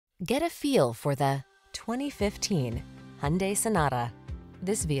Get a feel for the 2015 Hyundai Sonata.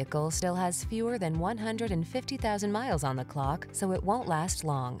 This vehicle still has fewer than 150,000 miles on the clock, so it won't last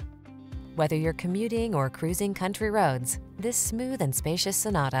long. Whether you're commuting or cruising country roads, this smooth and spacious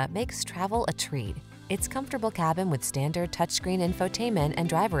Sonata makes travel a treat. Its comfortable cabin with standard touchscreen infotainment and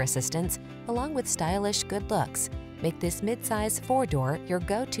driver assistance, along with stylish good looks, make this midsize four-door your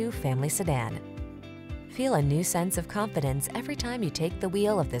go-to family sedan. Feel a new sense of confidence every time you take the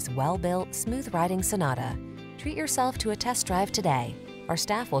wheel of this well-built, smooth-riding Sonata. Treat yourself to a test drive today. Our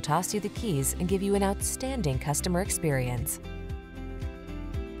staff will toss you the keys and give you an outstanding customer experience.